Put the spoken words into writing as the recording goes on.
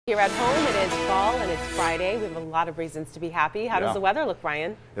Here at home, it is fall and it's Friday. We have a lot of reasons to be happy. How does the weather look,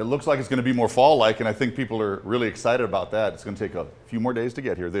 Ryan? It looks like it's going to be more fall-like, and I think people are really excited about that. It's going to take a few more days to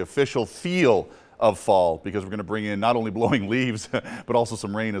get here. The official feel of fall, because we're going to bring in not only blowing leaves, but also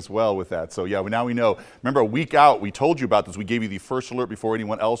some rain as well with that. So yeah, now we know. Remember, a week out, we told you about this. We gave you the first alert before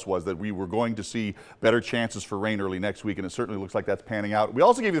anyone else was that we were going to see better chances for rain early next week, and it certainly looks like that's panning out. We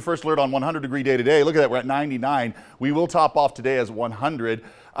also gave you the first alert on 100-degree day today. Look at that, we're at 99. We will top off today as 100.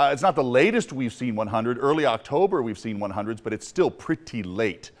 It's not the latest we've seen 100. Early October we've seen 100s, but it's still pretty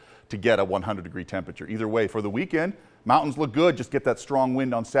late to get a 100-degree temperature. Either way, for the weekend, mountains look good. Just get that strong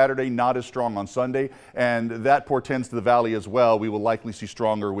wind on Saturday, not as strong on Sunday, and that portends to the valley as well. We will likely see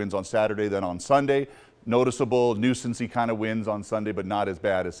stronger winds on Saturday than on Sunday. Noticeable, nuisance-y kind of winds on Sunday, but not as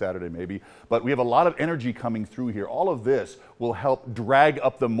bad as Saturday maybe. But we have a lot of energy coming through here. All of this will help drag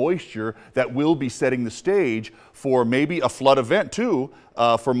up the moisture that will be setting the stage for maybe a flood event too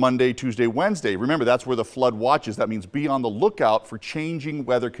for Monday, Tuesday, Wednesday. Remember, that's where the flood watch is. That means be on the lookout for changing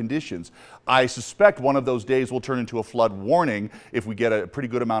weather conditions. I suspect one of those days will turn into a flood warning if we get a pretty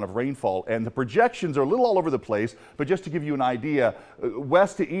good amount of rainfall. And the projections are a little all over the place, but just to give you an idea,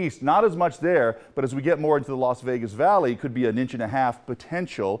 west to east, not as much there, but as we get more into the Las Vegas Valley, could be an 1.5 inches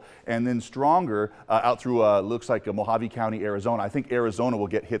potential, and then stronger out through looks like Mojave County, Arizona. I think Arizona will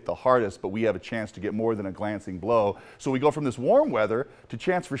get hit the hardest, but we have a chance to get more than a glancing blow. So we go from this warm weather to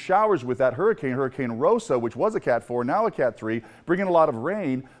chance for showers with that Hurricane Rosa, which was a Cat 4, now a Cat 3, bringing a lot of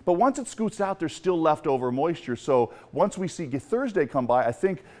rain. But once it scoots out, there's still leftover moisture. So once we see Thursday come by, I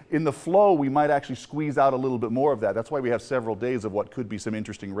think in the flow, we might actually squeeze out a little bit more of that. That's why we have several days of what could be some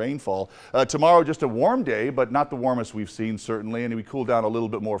interesting rainfall. Tomorrow, just a warm day, but not the warmest we've seen, certainly. And we cool down a little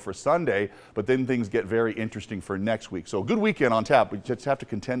bit more for Sunday, but then things get very interesting for next week. So a good weekend on tap. We just have to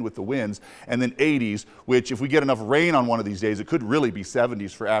contend with the winds. And then 80s, which if we get enough rain on one of these days, it could really be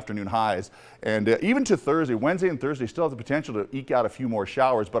 70s for afternoon highs. And even to Thursday, Wednesday and Thursday still have the potential to eke out a few more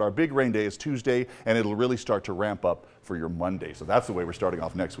showers, but our big rain day is Tuesday, and it'll really start to ramp up for your Monday. So that's the way we're starting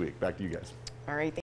off next week. Back to you guys. All right.